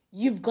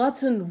You've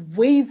gotten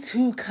way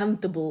too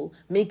comfortable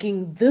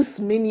making this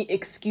many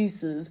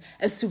excuses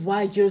as to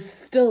why you're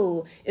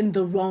still in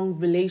the wrong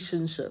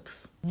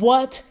relationships.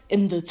 What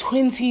in the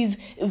 20s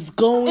is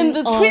going on? In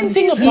the 20s,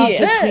 Think about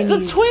the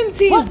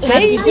 20s, what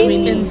baby.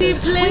 In the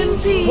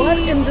 20s? What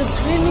in the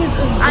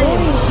 20s is going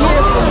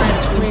here for my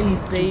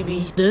 20s,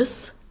 baby?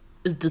 This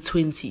is the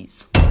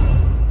 20s.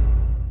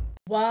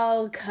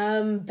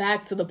 Welcome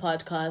back to the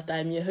podcast.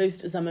 I'm your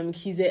host, Zama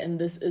Mkize, and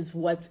this is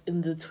What's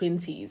in the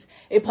 20s,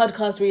 a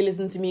podcast where you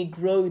listen to me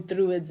grow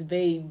through its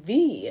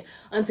baby.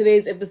 On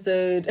today's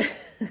episode,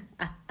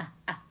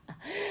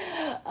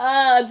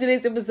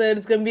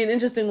 it's going to be an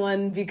interesting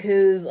one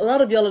because a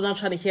lot of y'all are not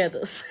trying to hear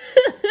this.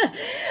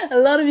 A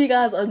lot of you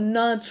guys are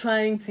not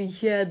trying to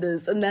hear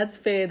this, and that's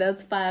fair,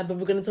 that's fine, but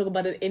we're going to talk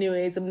about it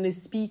anyways. I'm going to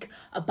speak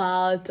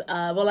about,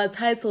 I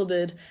titled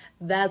it,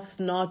 That's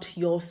Not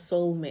Your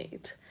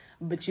Soulmate.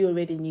 But you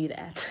already knew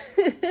that.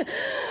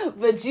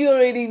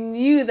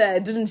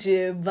 Didn't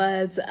you?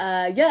 But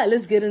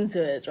let's get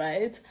into it,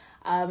 right?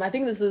 I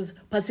think this is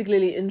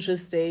particularly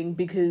interesting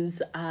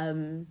because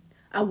I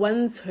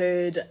once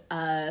heard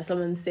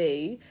someone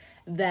say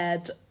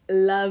that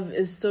love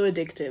is so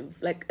addictive.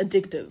 Like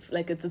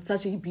it's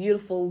such a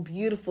beautiful,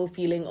 beautiful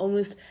feeling.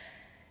 Almost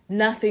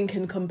nothing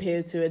can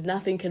compare to it.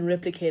 Nothing can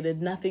replicate it.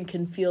 Nothing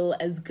can feel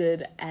as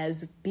good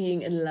as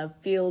being in love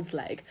feels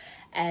like.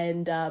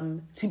 And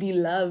to be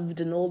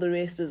loved and all the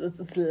rest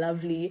it's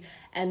lovely.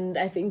 And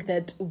I think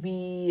that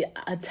we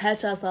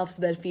attach ourselves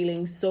to that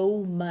feeling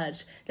so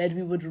much that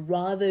we would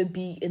rather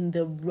be in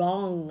the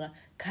wrong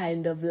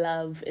kind of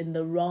love, in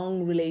the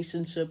wrong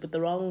relationship with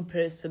the wrong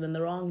person and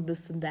the wrong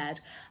this and that,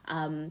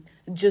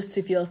 just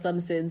to feel some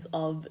sense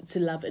of to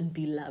love and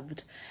be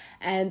loved.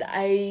 And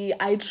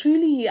I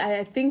truly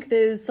think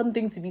there's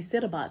something to be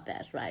said about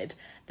that, right?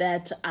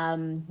 That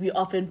we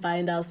often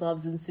find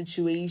ourselves in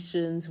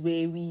situations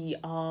where we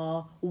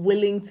are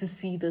willing to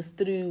see this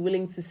through,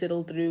 willing to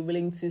settle through,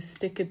 willing to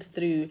stick it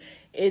through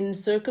in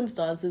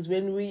circumstances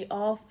when we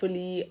are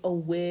fully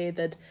aware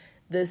that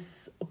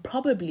this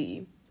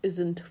probably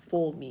isn't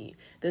for me.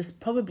 This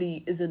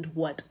probably isn't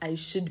what I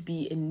should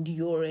be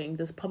enduring.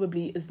 This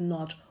probably is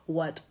not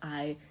what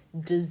I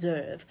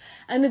deserve.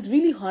 And it's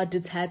really hard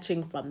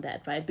detaching from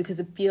that, right?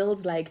 Because it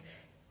feels like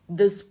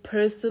this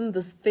person,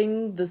 this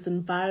thing, this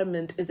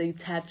environment is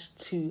attached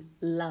to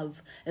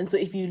love. And so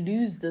if you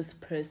lose this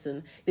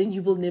person, then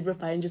you will never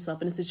find yourself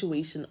in a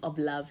situation of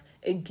love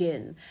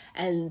again.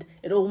 And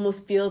it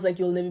almost feels like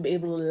you'll never be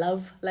able to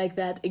love like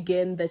that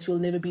again, that you'll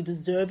never be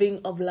deserving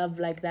of love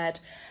like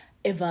that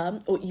ever,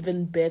 or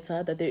even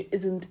better, that there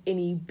isn't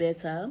any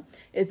better.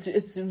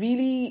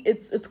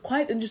 It's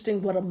quite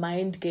interesting what a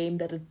mind game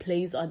that it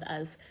plays on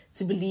us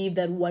to believe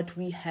that what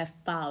we have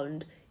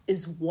found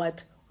is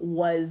what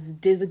was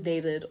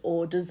designated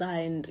or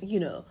designed,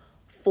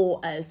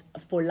 for us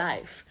for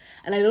life.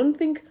 And I don't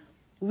think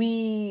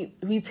we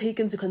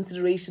take into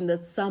consideration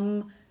that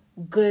some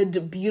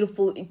good,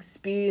 beautiful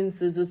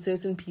experiences with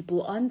certain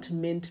people aren't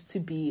meant to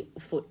be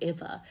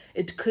forever.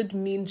 It could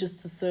mean just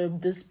to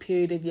serve this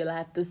period of your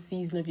life, this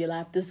season of your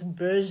life, this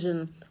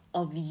version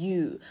of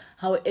you.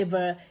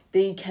 However,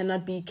 they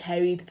cannot be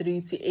carried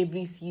through to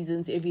every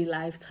season, to every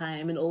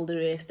lifetime and all the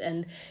rest.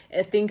 And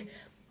I think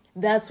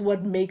that's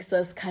what makes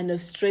us kind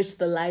of stretch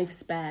the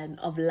lifespan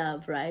of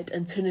love, right?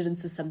 And turn it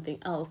into something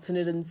else, turn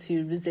it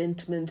into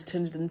resentment,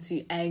 turn it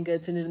into anger,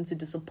 turn it into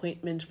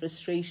disappointment,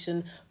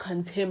 frustration,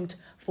 contempt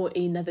for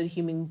another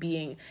human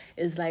being.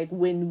 Is like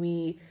when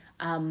we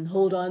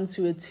hold on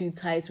to it too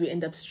tight, we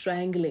end up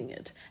strangling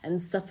it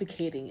and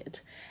suffocating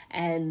it.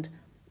 And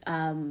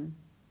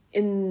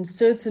in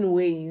certain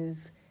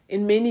ways,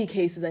 in many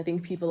cases, I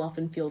think people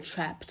often feel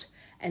trapped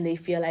and they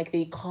feel like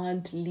they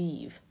can't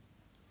leave.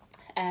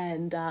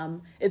 And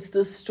it's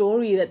the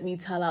story that we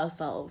tell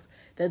ourselves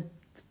that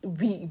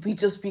we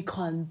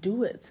can't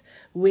do it.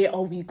 Where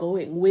are we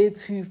going? Where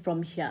to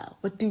from here?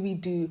 What do we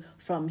do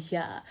from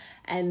here?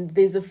 And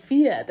there's a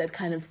fear that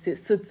kind of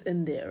sits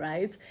in there,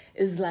 right?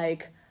 Is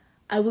like,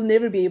 I will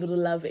never be able to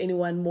love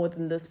anyone more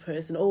than this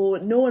person, or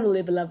no one will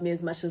ever love me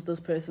as much as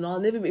this person, or I'll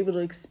never be able to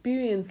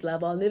experience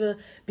love, I'll never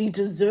be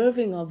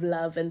deserving of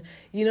love. And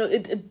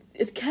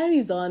it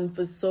carries on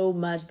for so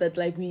much that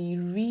like we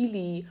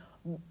really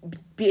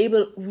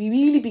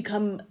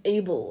become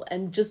able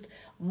and just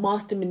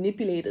master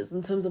manipulators in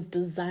terms of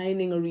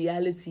designing a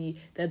reality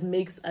that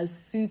makes us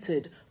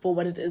suited for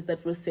what it is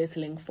that we're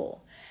settling for.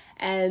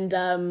 And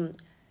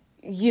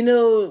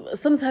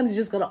sometimes you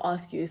just gotta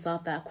ask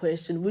yourself that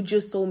question: would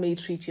your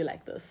soulmate treat you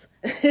like this?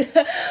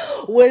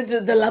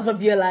 Would the love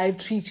of your life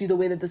treat you the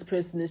way that this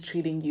person is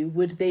treating you?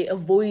 Would they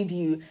avoid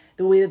you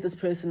the way that this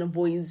person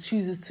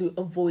chooses to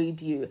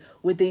avoid you?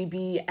 Would they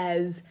be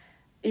as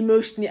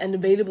emotionally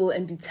unavailable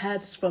and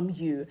detached from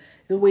you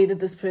the way that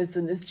this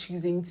person is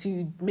choosing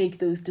to make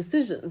those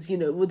decisions?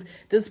 Would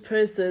this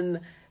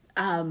person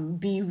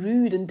be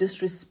rude and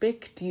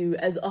disrespect you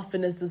as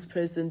often as this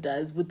person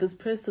does? Would this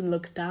person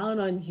look down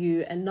on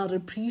you and not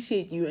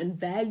appreciate you and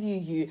value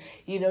you?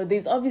 You know,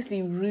 there's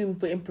obviously room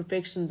for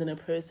imperfections in a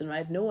person,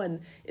 right? No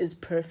one is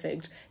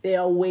perfect. There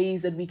are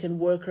ways that we can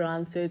work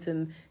around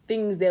certain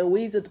things. There are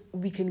ways that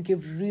we can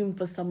give room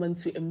for someone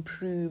to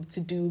improve,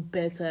 to do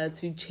better,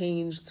 to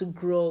change, to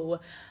grow.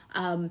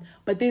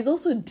 But there's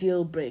also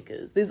deal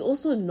breakers. There's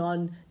also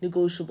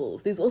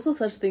non-negotiables. There's also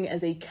such thing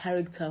as a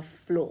character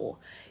flaw.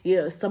 You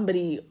know,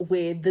 somebody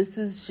where this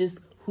is just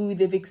who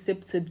they've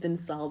accepted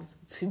themselves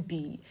to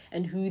be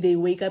and who they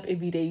wake up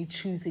every day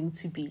choosing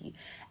to be,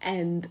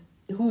 and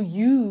who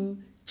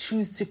you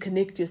choose to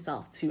connect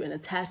yourself to and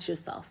attach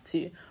yourself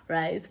to,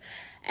 right?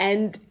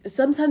 And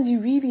sometimes you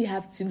really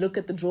have to look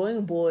at the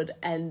drawing board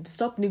and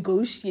stop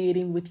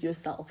negotiating with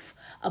yourself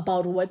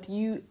about what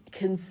you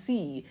can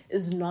see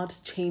is not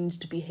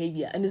changed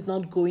behavior and is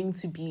not going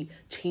to be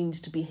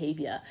changed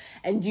behavior.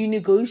 And you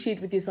negotiate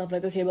with yourself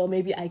like, okay, well,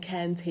 maybe I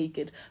can take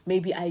it.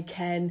 Maybe I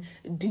can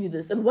do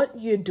this. And what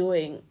you're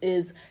doing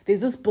is,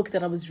 there's this book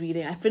that I was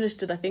reading. I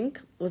finished it, I think,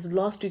 it was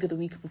last week or the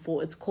week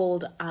before. It's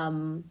called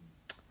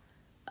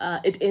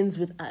It Ends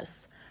With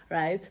Us,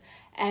 right?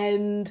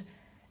 And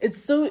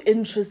it's so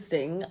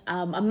interesting.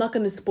 I'm not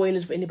going to spoil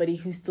it for anybody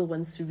who still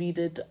wants to read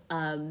it.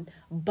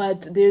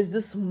 But there's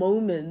this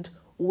moment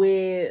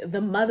where the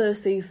mother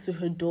says to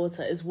her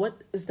daughter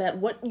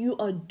what you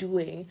are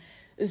doing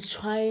is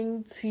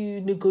trying to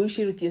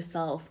negotiate with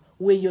yourself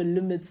where your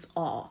limits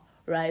are,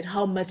 right?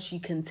 How much you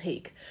can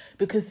take.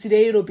 Because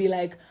today it'll be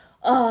like,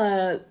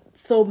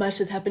 so much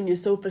has happened, you're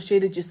so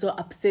frustrated, you're so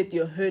upset,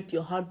 you're hurt,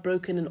 you're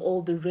heartbroken and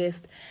all the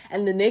rest.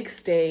 And the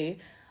next day,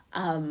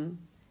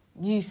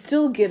 you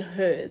still get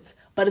hurt,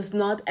 but it's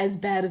not as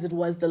bad as it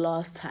was the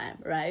last time,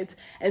 right?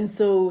 And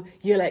so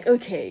you're like,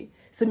 okay,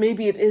 so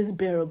maybe it is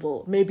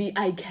bearable. Maybe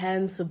I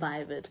can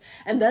survive it.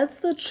 And that's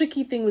the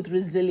tricky thing with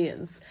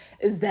resilience,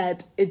 is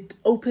that it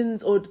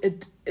opens, or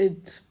it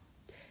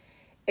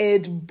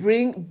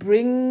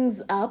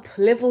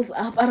levels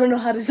up, I don't know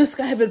how to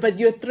describe it, but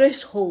your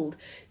threshold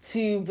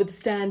to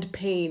withstand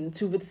pain,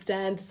 to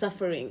withstand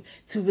suffering,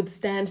 to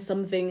withstand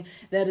something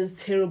that is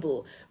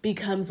terrible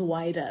becomes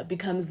wider,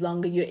 becomes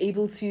longer. You're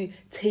able to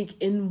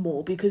take in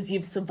more because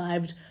you've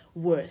survived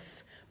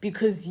worse,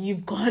 because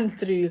you've gone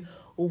through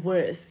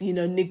worse,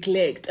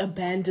 neglect,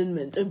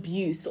 abandonment,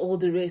 abuse, all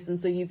the rest. And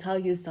so you tell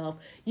yourself,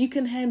 you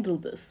can handle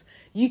this.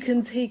 You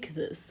can take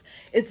this.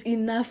 It's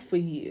enough for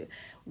you.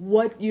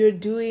 What you're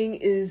doing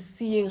is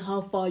seeing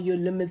how far your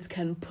limits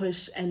can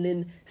push and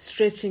then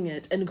stretching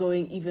it and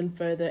going even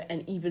further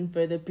and even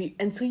further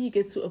until you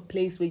get to a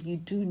place where you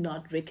do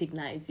not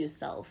recognize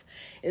yourself,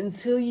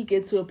 until you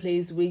get to a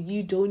place where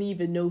you don't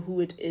even know who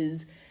it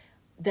is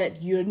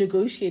that you're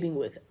negotiating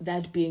with,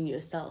 that being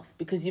yourself,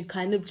 because you've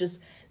kind of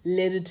just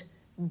let it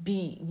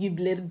be. You've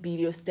let it be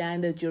your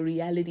standard, your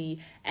reality,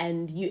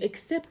 and you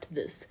accept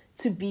this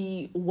to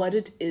be what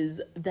it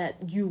is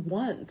that you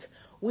want.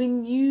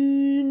 When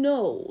you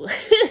know,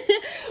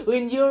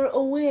 when you're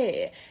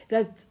aware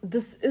that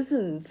this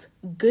isn't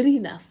good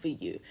enough for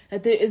you,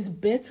 that there is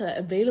better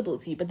available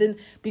to you, but then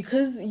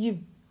because you've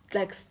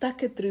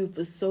stuck it through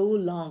for so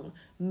long,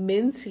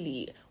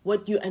 mentally,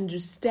 what you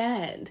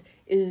understand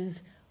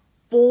is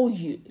for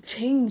you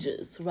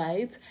changes,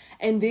 right?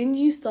 And then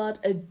you start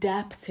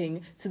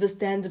adapting to the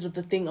standard of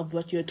the thing of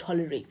what you're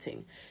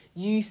tolerating.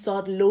 You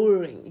start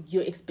lowering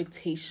your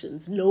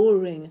expectations,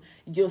 lowering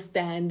your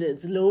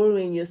standards,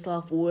 lowering your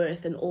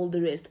self-worth and all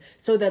the rest,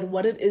 so that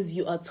what it is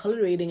you are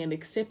tolerating and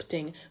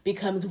accepting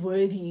becomes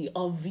worthy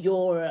of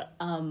your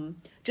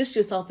just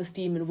your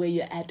self-esteem and where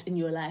you're at in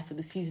your life, or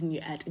the season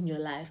you're at in your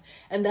life.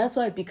 And that's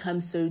why it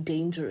becomes so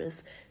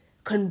dangerous,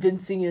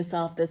 convincing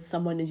yourself that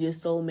someone is your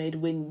soulmate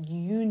when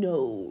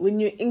when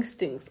your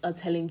instincts are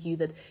telling you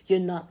that you're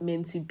not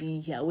meant to be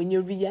here, when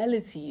your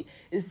reality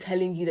is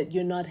telling you that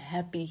you're not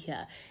happy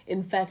here.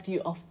 In fact,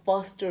 you are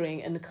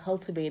fostering and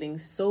cultivating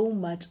so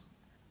much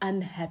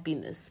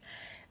unhappiness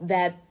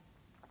that,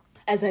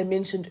 as I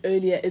mentioned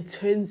earlier, it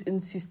turns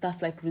into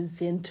stuff like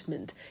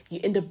resentment.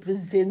 You end up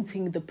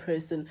resenting the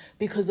person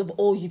because of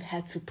all you've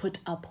had to put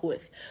up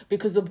with,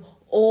 because of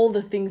all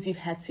the things you've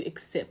had to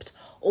accept,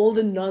 all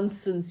the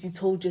nonsense you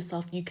told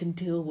yourself you can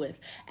deal with.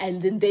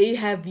 And then they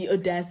have the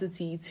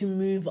audacity to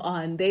move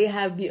on. They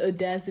have the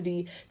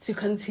audacity to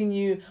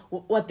continue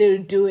what they're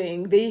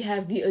doing. They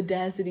have the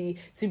audacity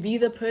to be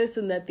the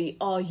person that they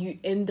are. You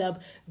end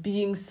up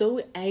being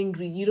so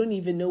angry. You don't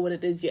even know what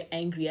it is you're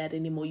angry at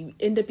anymore. You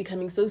end up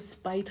becoming so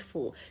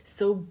spiteful,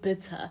 so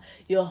bitter.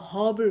 You're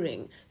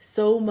harboring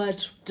so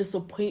much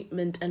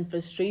disappointment and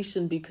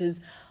frustration because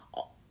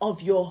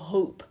of your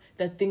hope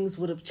that things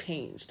would have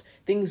changed.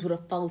 Things would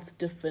have felt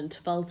different,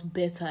 felt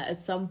better.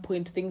 At some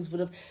point, things would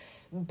have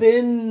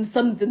been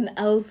something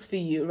else for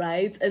you,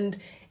 right? And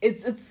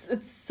it's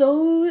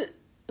so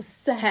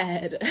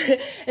sad.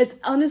 It's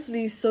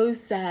honestly so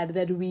sad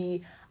that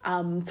we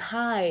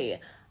tie,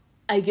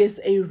 I guess,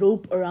 a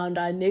rope around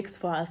our necks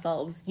for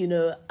ourselves,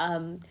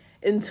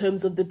 in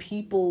terms of the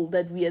people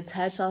that we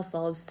attach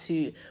ourselves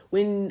to,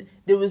 when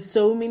there was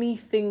so many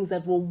things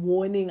that were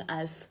warning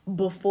us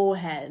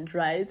beforehand,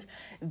 right?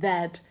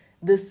 That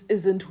this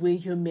isn't where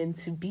you're meant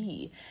to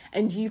be.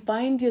 And you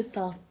find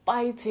yourself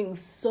fighting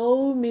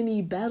so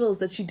many battles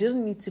that you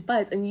didn't need to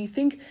fight. And you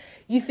think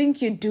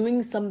you're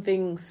doing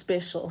something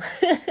special.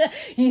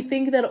 You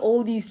think that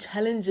all these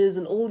challenges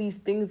and all these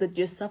things that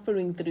you're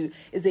suffering through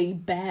is a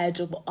badge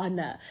of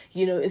honor,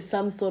 is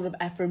some sort of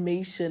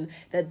affirmation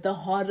that the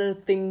harder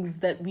things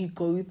that we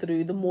go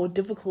through, the more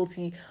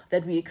difficulty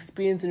that we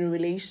experience in a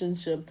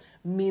relationship,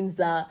 means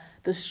that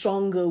the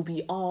stronger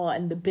we are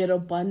and the better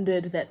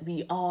bonded that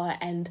we are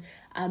and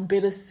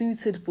better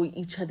suited for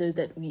each other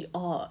that we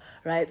are,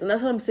 right? And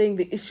that's what I'm saying.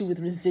 The issue with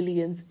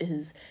resilience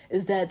is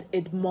that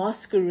it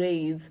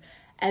masquerades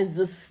as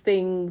this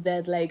thing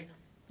that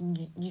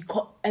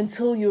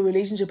until your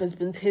relationship has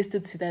been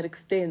tested to that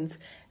extent,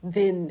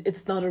 then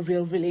it's not a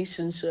real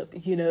relationship,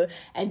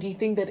 and you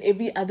think that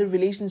every other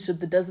relationship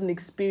that doesn't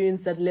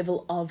experience that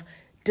level of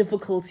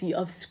difficulty,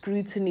 of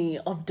scrutiny,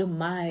 of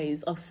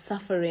demise, of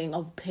suffering,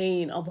 of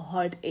pain, of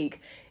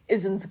heartache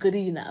isn't good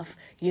enough,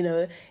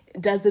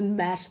 doesn't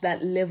match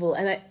that level.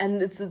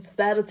 And it's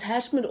that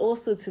attachment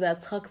also to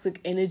that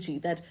toxic energy,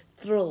 that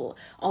thrill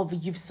of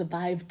you've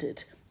survived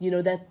it,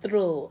 that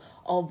thrill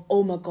of,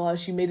 oh my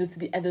gosh, you made it to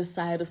the other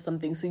side of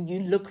something. So you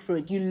look for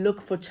it. You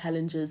look for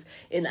challenges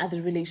in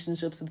other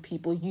relationships with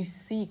people. You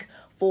seek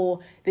for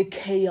the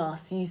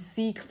chaos. You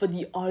seek for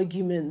the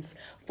arguments,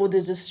 for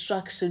the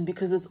destruction,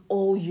 because it's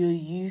all you're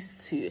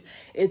used to.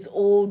 It's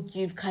all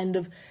you've kind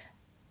of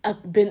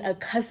been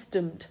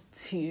accustomed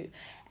to.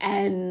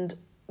 And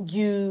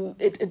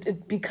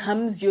it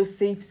becomes your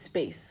safe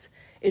space.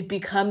 It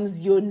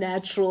becomes your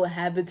natural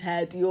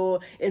habitat, your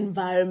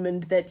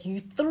environment that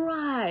you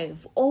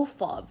thrive off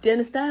of. Do you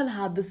understand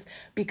how this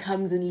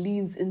becomes and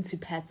leans into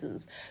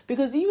patterns?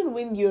 Because even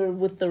when you're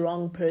with the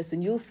wrong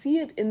person, you'll see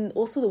it in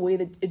also the way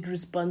that it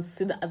responds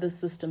to the other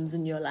systems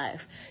in your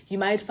life. You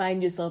might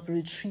find yourself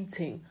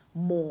retreating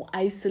more,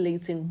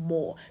 isolating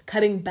more,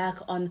 cutting back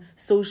on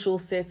social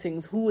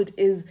settings, who it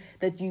is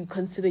that you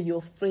consider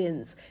your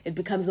friends. It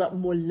becomes a lot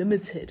more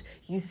limited.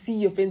 You see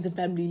your friends and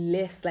family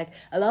less.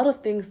 A lot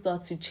of things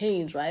start to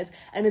change, right?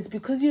 And it's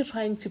because you're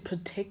trying to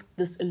protect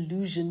this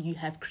illusion you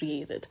have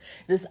created,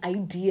 this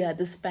idea,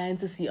 this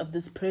fantasy of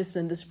this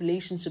person, this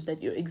relationship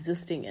that you're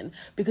existing in.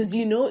 Because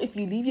if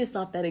you leave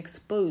yourself that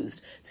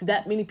exposed to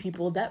that many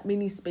people, that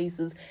many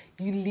spaces,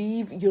 you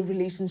leave your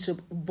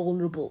relationship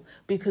vulnerable,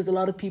 because a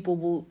lot of people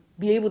will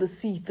be able to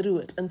see through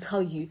it and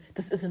tell you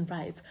this isn't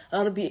right.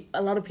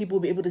 A lot of people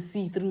will be able to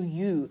see through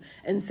you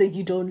and say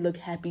you don't look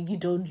happy, you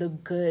don't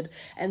look good.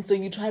 And so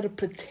you try to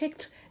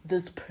protect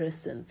this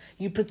person,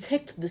 you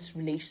protect this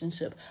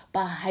relationship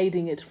by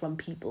hiding it from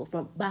people,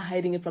 by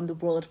hiding it from the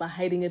world, by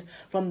hiding it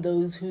from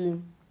those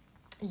who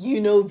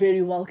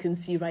very well can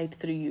see right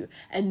through you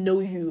and know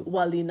you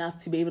well enough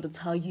to be able to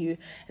tell you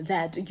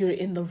that you're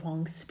in the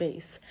wrong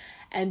space.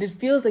 And it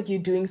feels like you're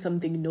doing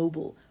something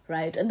noble,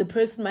 right? And the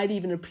person might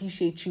even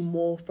appreciate you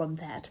more for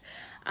that.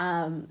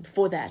 And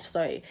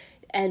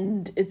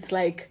it's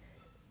like,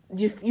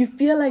 you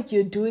feel like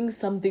you're doing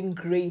something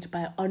great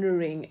by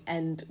honoring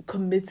and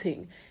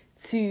committing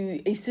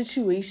to a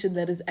situation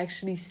that is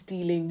actually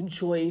stealing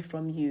joy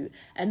from you.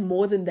 And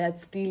more than that,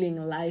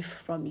 stealing life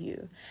from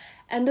you.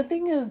 And the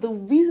thing is, the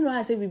reason why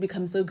I say we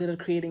become so good at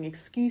creating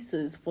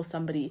excuses for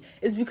somebody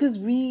is because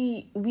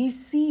we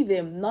see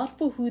them not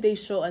for who they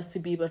show us to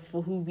be, but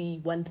for who we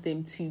want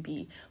them to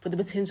be, for the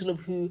potential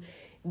of who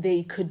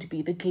they could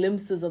be, the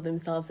glimpses of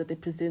themselves that they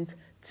present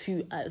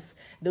to us,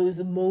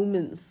 those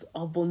moments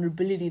of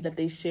vulnerability that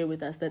they share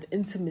with us, that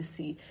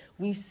intimacy.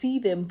 We see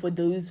them for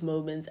those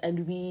moments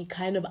and we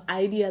kind of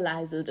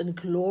idealize it and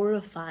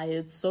glorify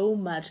it so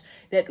much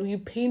that we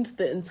paint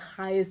the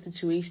entire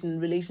situation,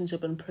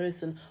 relationship, and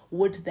person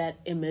with that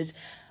image.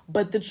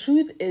 But the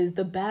truth is,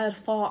 the bad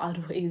far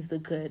outweighs the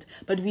good.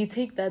 But we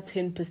take that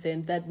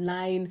 10%, that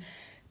 9%,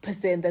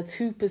 that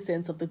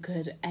 2% of the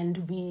good,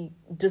 and we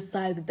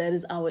decide that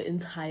is our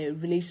entire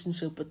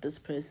relationship with this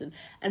person.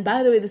 And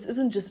by the way, this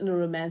isn't just in a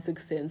romantic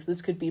sense.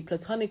 This could be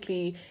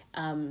platonically,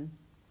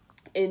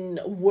 in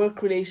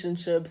work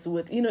relationships,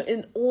 with,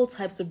 in all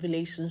types of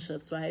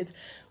relationships, right?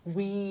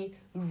 We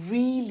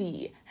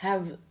really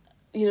have,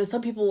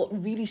 some people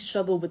really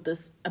struggle with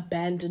this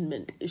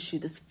abandonment issue,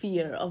 this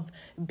fear of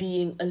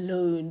being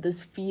alone,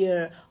 this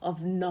fear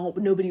of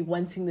nobody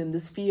wanting them,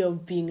 this fear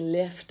of being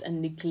left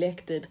and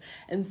neglected.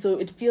 And so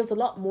it feels a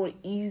lot more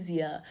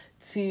easier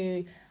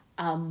to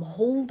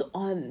hold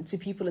on to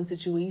people and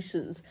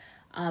situations,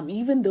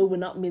 even though we're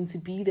not meant to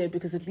be there,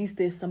 because at least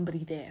there's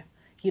somebody there,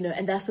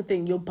 and that's the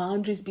thing. Your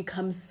boundaries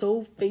become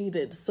so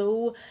faded,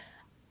 so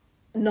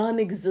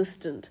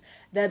non-existent,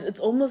 that it's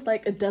almost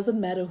like it doesn't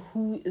matter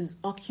who is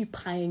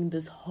occupying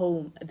this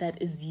home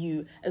that is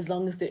you, as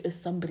long as there is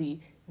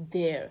somebody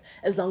there,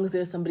 as long as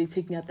there's somebody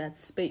taking up that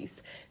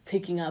space,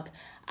 taking up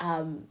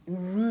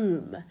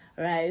room,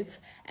 right?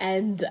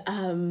 And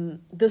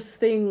this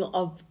thing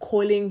of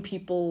calling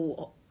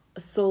people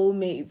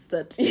soulmates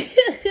that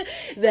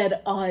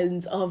that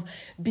aren't, of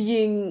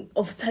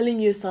telling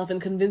yourself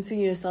and convincing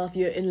yourself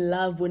you're in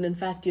love when in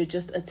fact you're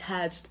just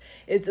attached.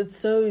 It's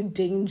so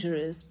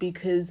dangerous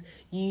because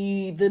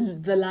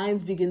the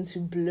lines begin to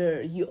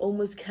blur. You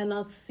almost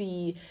cannot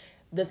see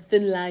the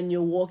thin line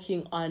you're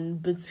walking on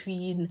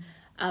between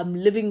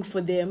living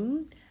for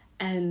them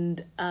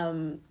and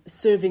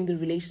serving the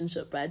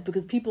relationship, right?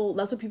 Because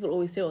that's what people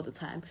always say all the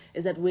time,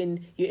 is that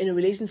when you're in a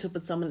relationship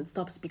with someone, it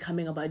stops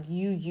becoming about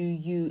you.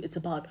 It's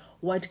about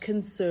what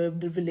can serve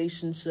the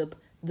relationship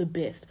the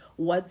best.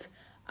 What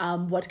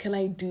can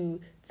I do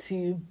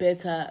to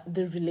better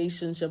the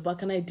relationship? What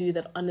can I do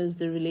that honors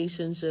the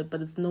relationship,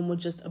 but it's no more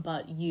just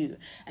about you?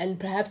 And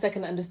perhaps I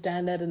can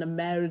understand that in a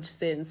marriage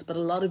sense, but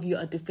a lot of you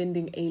are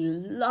defending a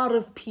lot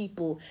of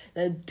people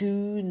that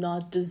do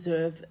not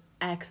deserve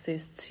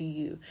access to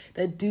you,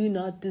 that do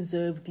not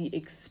deserve the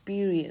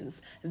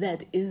experience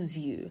that is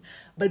you.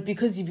 But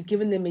because you've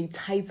given them a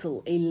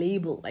title, a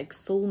label like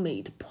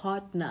soulmate,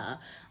 partner,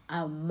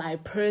 my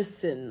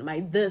person, my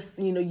this,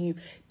 you've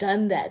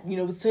done that,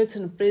 with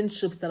certain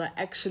friendships that are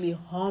actually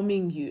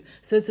harming you,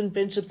 certain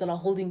friendships that are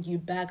holding you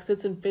back,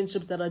 certain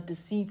friendships that are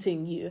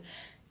deceiving,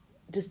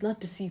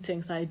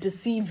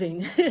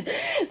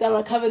 that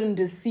are covered in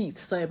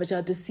deceit, but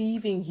are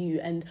deceiving you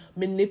and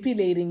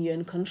manipulating you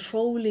and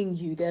controlling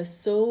you. There's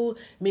so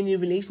many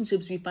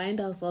relationships we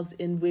find ourselves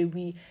in where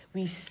we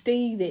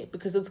stay there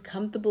because it's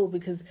comfortable,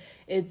 because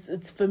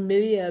it's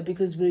familiar,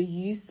 because we're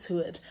used to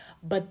it.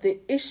 But the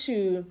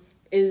issue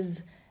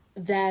is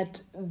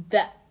that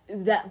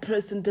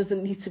person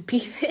doesn't need to be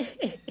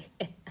there.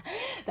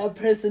 That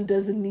person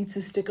doesn't need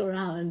to stick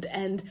around.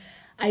 And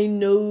I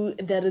know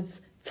that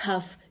it's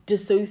tough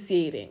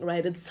dissociating,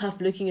 right? It's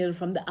tough looking at it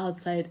from the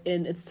outside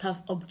in. It's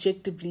tough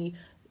objectively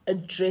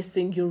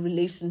addressing your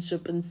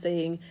relationship and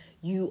saying,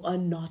 you are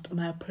not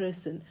my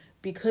person,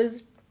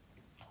 because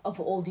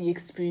of all the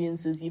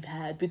experiences you've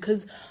had,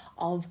 because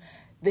of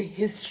the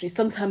history.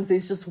 Sometimes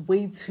there's just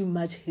way too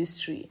much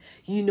history.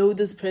 You know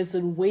this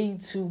person way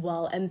too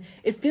well, and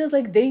it feels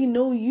like they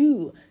know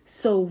you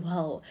so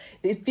well.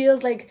 It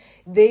feels like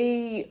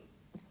they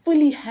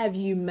fully have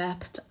you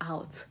mapped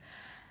out.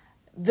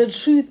 The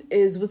truth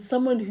is, with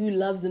someone who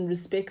loves and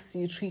respects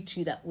you, treats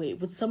you that way,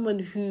 with someone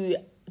who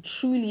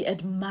truly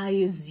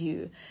admires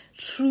you,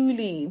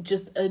 truly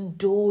just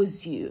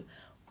adores you,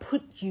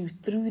 put you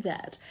through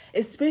that,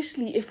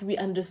 especially if we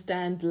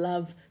understand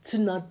love to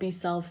not be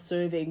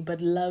self-serving,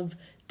 but love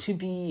to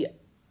be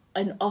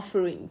an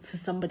offering to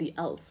somebody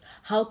else.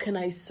 How can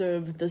I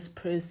serve this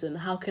person?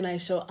 How can I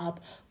show up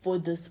for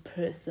this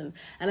person?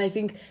 And I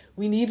think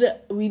we need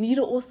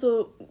to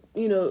also,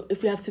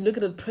 if we have to look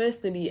at it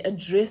personally,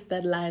 address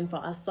that line for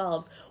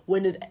ourselves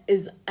when it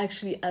is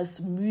actually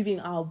us moving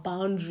our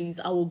boundaries,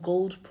 our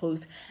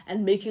goalposts,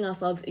 and making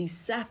ourselves a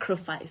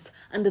sacrifice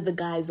under the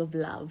guise of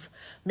love,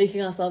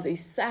 making ourselves a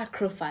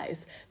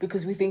sacrifice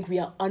because we think we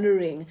are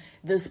honoring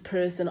this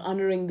person,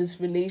 honoring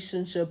this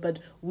relationship, but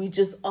we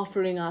just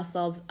offering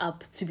ourselves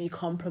up to be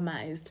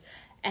compromised.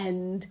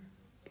 And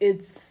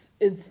it's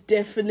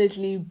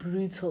definitely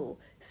brutal,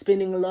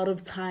 spending a lot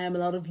of time, a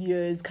lot of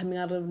years, coming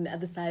out on the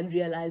other side,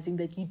 realizing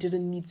that you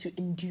didn't need to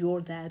endure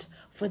that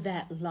for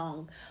that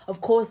long. Of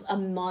course,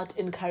 I'm not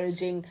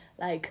encouraging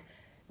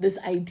this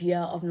idea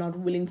of not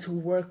willing to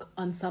work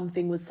on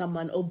something with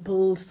someone or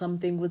build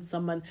something with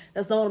someone.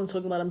 That's not what I'm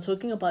talking about. I'm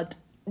talking about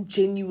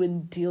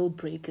genuine deal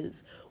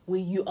breakers, where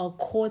you are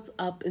caught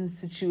up in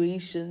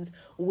situations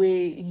where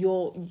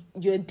you're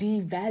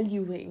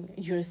devaluing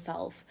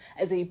yourself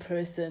as a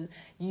person.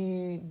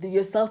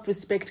 Your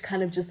self-respect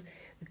kind of just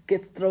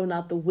gets thrown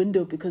out the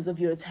window because of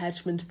your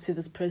attachment to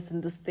this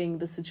person, this thing,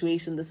 this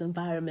situation, this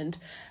environment.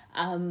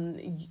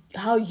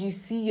 How you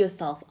see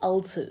yourself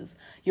alters.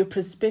 Your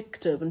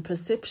perspective and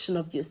perception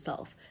of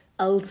yourself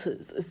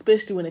alters,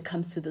 especially when it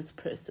comes to this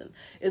person.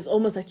 It's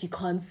almost like you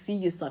can't see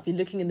yourself. You're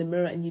looking in the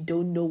mirror and you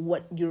don't know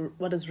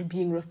what is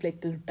being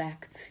reflected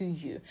back to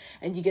you.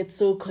 And you get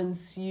so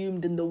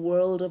consumed in the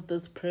world of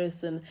this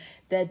person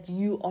that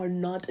you are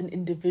not an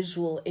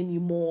individual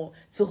anymore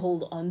to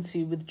hold on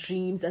to, with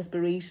dreams,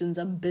 aspirations,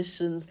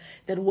 ambitions,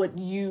 that what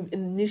you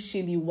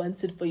initially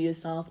wanted for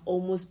yourself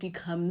almost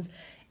becomes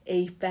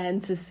a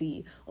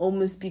fantasy,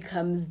 almost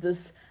becomes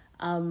this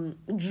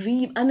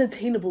dream,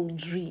 unattainable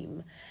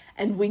dream.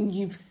 And when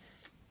you've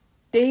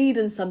stayed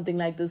in something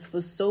like this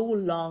for so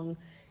long,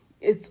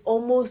 it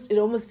almost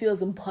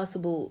feels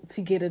impossible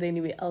to get it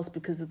anywhere else,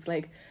 because it's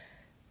like,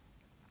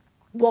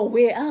 well,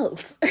 where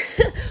else?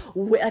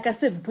 Like I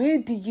said, where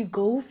do you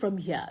go from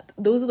here?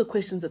 Those are the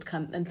questions that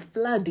come and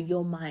flood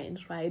your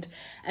mind, right?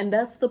 And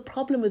that's the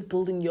problem with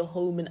building your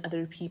home in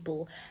other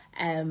people.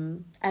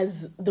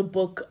 As the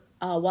book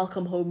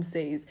Welcome Home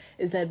says,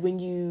 is that when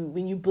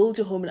you build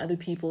your home in other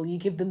people, you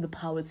give them the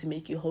power to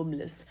make you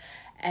homeless.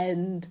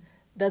 And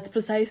that's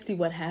precisely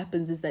what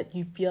happens, is that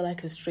you feel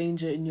like a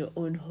stranger in your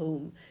own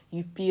home.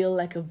 You feel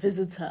like a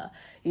visitor,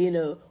 in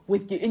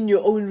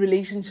your own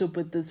relationship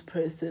with this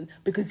person,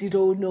 because you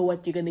don't know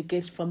what you're going to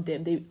get from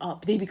them.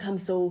 They become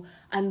so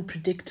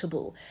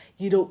unpredictable.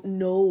 You don't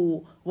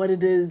know what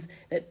it is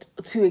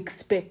to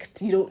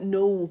expect. You don't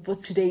know what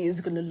today is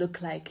going to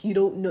look like. You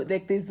don't know,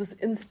 like, there's this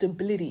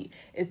instability.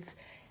 It's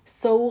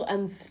so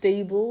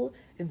unstable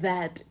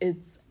that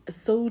it's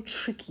so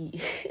tricky.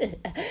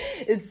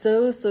 It's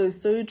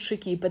so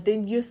tricky. But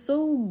then you're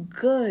so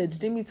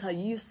good, let me tell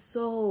you, you're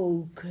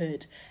so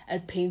good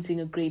at painting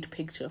a great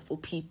picture for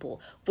people,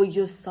 for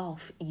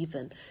yourself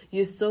even.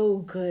 You're so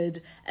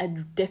good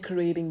at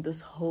decorating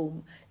this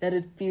home that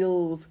it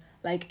feels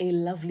like a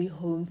lovely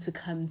home to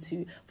come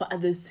to, for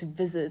others to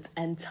visit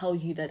and tell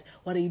you that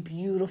what a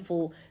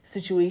beautiful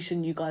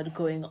situation you got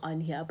going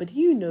on here. But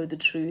you know the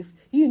truth.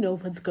 You know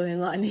what's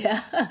going on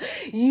here.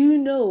 You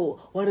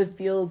know what it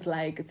feels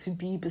like to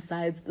be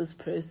besides this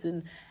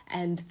person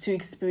and to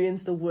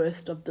experience the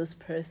worst of this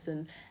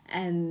person.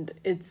 And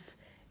it's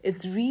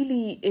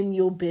really in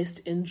your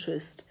best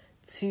interest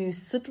to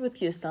sit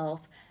with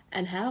yourself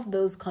and have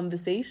those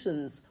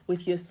conversations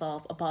with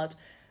yourself about,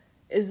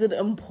 is it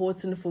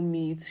important for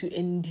me to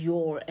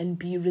endure and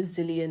be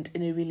resilient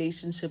in a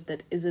relationship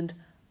that isn't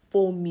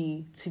for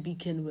me to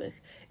begin with?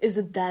 Is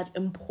it that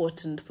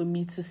important for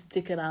me to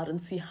stick it out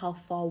and see how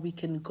far we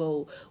can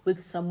go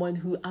with someone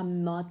who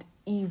I'm not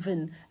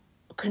even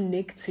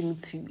connecting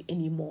to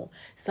anymore?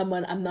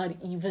 Someone I'm not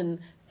even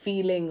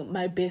feeling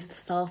my best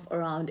self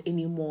around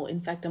anymore. In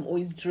fact, I'm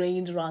always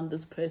drained around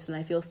this person.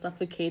 I feel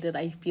suffocated.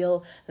 I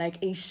feel like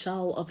a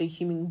shell of a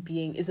human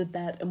being. Is it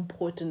that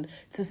important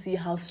to see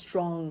how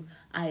strong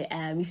I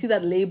am? You see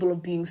that label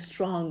of being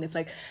strong? It's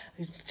like,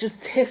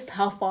 just test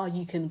how far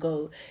you can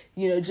go.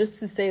 Just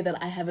to say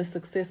that I have a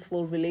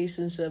successful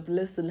relationship.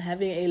 Listen,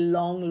 having a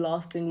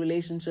long-lasting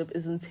relationship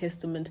isn't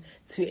testament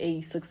to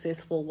a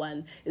successful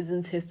one,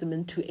 isn't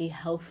testament to a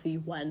healthy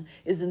one,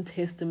 isn't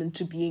testament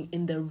to being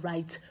in the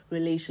right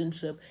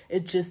relationship.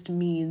 It just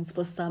means,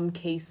 for some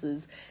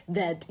cases,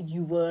 that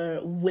you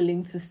were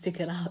willing to stick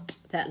it out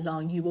that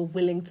long. You were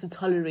willing to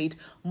tolerate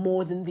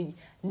more than the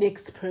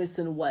next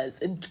person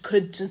was. It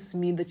could just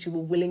mean that you were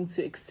willing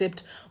to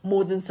accept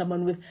more than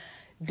someone with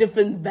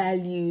different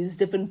values,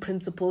 different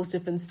principles,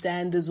 different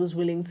standards was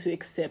willing to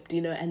accept,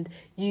 and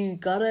you're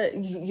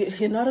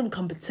not in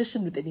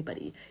competition with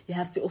anybody. You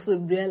have to also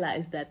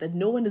realize that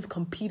no one is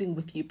competing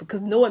with you,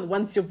 because no one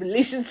wants your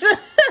relationship.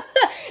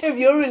 If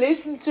your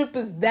relationship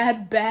is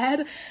that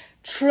bad,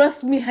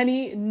 trust me,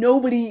 honey,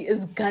 nobody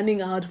is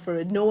gunning out for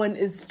it. No one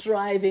is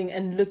striving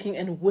and looking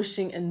and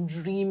wishing and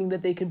dreaming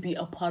that they could be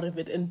a part of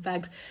it. In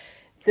fact,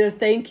 they're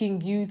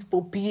thanking you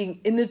for being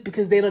in it,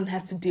 because they don't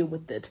have to deal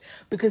with it,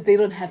 because they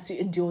don't have to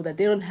endure that.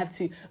 They don't have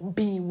to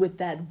be with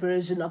that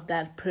version of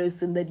that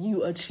person that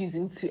you are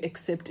choosing to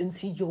accept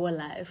into your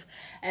life.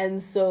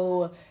 And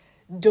so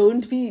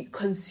don't be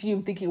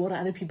consumed thinking, what are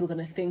other people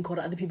going to think? What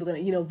are other people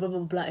going to, blah, blah,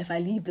 blah. If I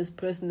leave this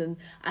person, then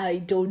I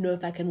don't know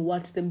if I can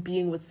watch them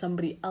being with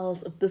somebody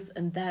else, of this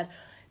and that.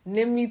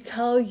 Let me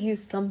tell you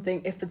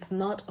something. If it's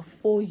not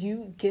for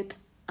you, get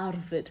out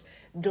of it.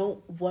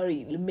 Don't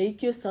worry.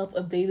 Make yourself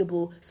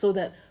available so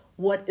that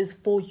what is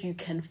for you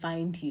can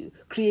find you.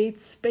 Create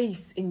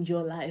space in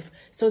your life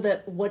so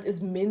that what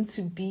is meant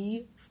to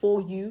be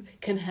for you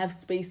can have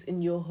space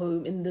in your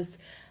home, in this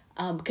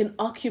can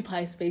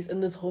occupy space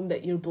in this home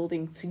that you're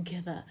building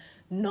together,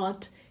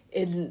 not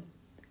in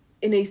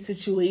a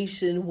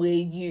situation where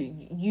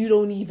you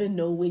don't even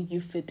know where you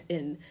fit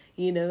in,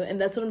 and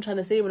that's what I'm trying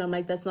to say when I'm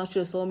like, that's not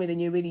your soulmate, and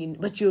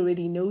you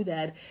already know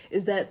that,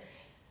 is that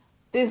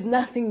there's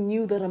nothing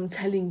new that I'm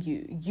telling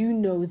you. You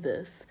know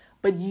this,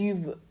 but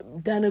you've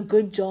done a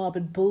good job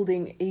at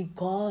building a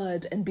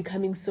guard and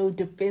becoming so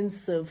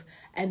defensive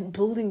and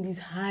building these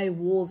high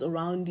walls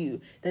around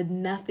you that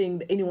nothing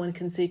that anyone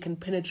can say can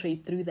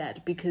penetrate through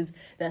that, because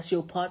that's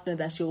your partner,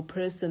 that's your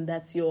person,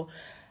 that's your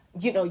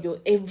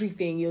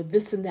everything, you're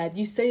this and that.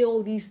 You say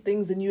all these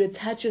things and you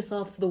attach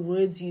yourself to the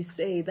words you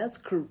say. That's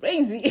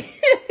crazy.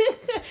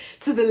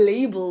 To the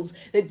labels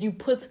that you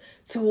put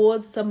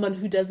towards someone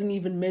who doesn't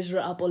even measure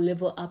up or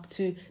level up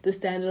to the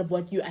standard of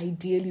what you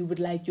ideally would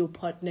like your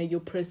partner, your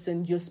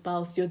person, your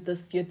spouse, your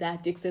this, your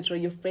that, etc.,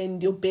 your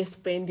friend, your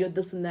best friend, your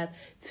this and that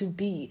to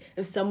be.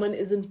 If someone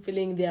isn't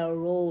filling their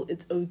role,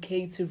 it's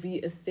okay to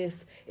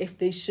reassess if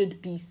they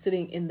should be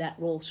sitting in that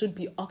role, should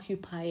be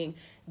occupying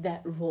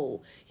that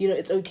role.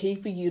 It's okay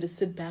for you to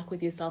sit back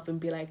with yourself and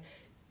be like,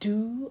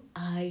 do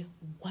I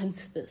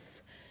want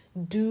this?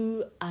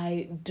 Do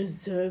I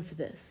deserve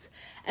this?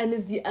 And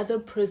is the other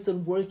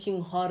person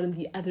working hard on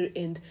the other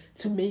end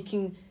to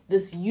making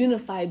this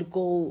unified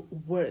goal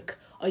work?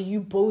 Are you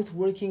both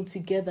working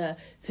together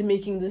to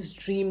making this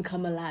dream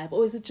come alive?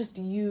 Or is it just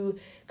you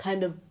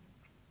kind of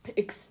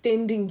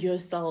extending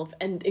yourself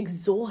and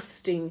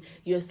exhausting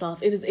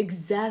yourself. It is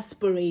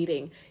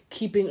exasperating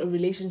keeping a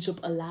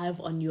relationship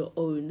alive on your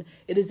own.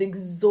 It is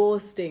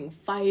exhausting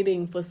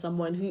fighting for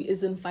someone who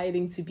isn't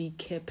fighting to be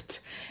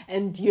kept,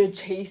 and you're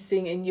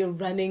chasing and you're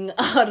running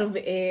out of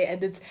air.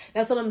 And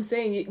that's what I'm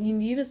saying. You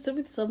need to sit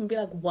with yourself and be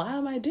like, why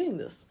am I doing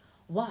this?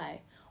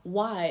 Why?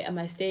 Why am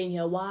I staying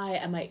here? Why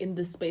am I in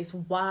this space?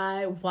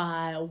 Why?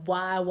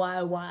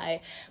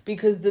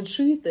 Because the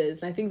truth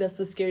is, and I think that's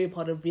the scary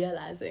part of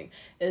realizing,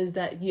 is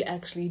that you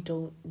actually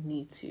don't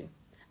need to.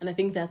 And I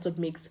think that's what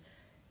makes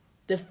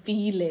the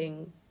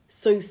feeling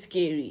so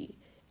scary,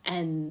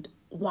 and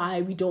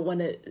why we don't want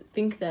to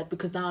think that,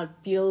 because now it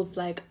feels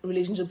like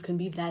relationships can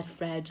be that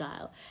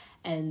fragile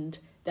and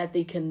that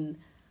they can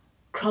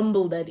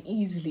crumble that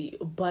easily.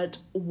 But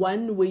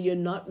one where you're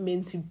not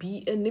meant to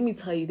be, and let me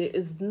tell you, there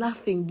is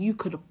nothing you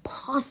could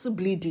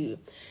possibly do.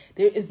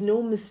 There is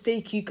no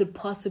mistake you could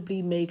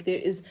possibly make. There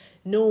is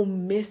no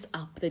mess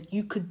up that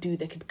you could do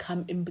that could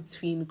come in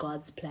between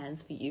God's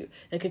plans for you,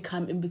 that could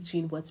come in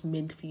between what's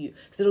meant for you.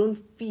 So don't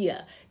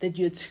fear that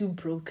you're too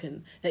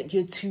broken, that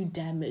you're too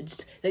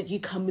damaged, that you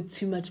come with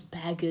too much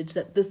baggage,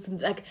 that this,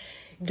 like,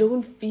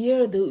 don't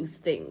fear those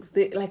things.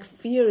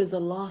 Fear is a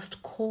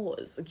lost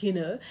cause,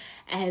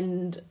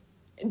 and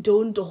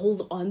don't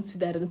hold on to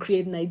that and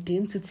create an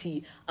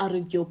identity out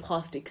of your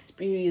past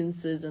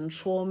experiences and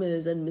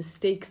traumas and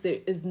mistakes. There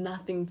is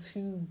nothing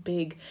too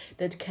big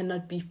that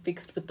cannot be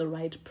fixed with the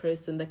right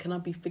person, that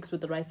cannot be fixed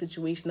with the right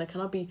situation, that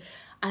cannot be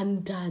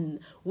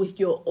undone with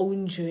your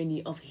own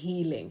journey of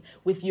healing,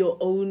 with your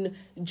own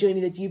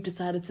journey that you've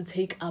decided to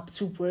take up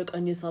to work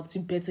on yourself, to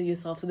better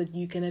yourself, so that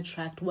you can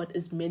attract what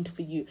is meant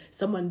for you,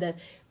 someone that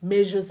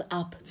measures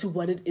up to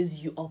what it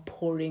is you are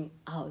pouring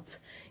out,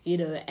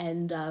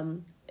 and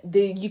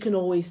you can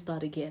always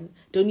start again.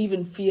 Don't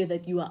even fear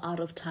that you are out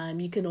of time.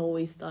 You can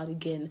always start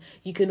again.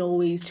 You can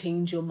always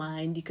change your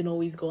mind. You can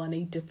always go on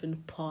a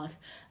different path.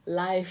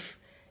 Life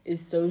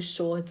is so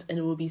short, and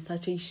it will be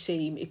such a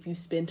shame if you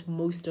spent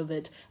most of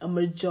it, a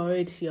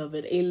majority of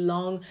it, a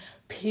long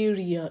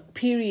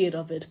period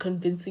of it,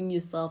 convincing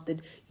yourself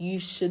that you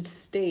should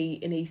stay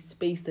in a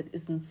space that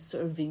isn't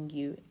serving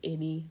you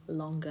any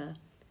longer.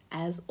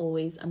 As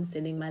always, I'm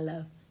sending my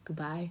love.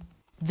 Goodbye.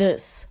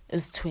 This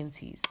is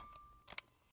 20s.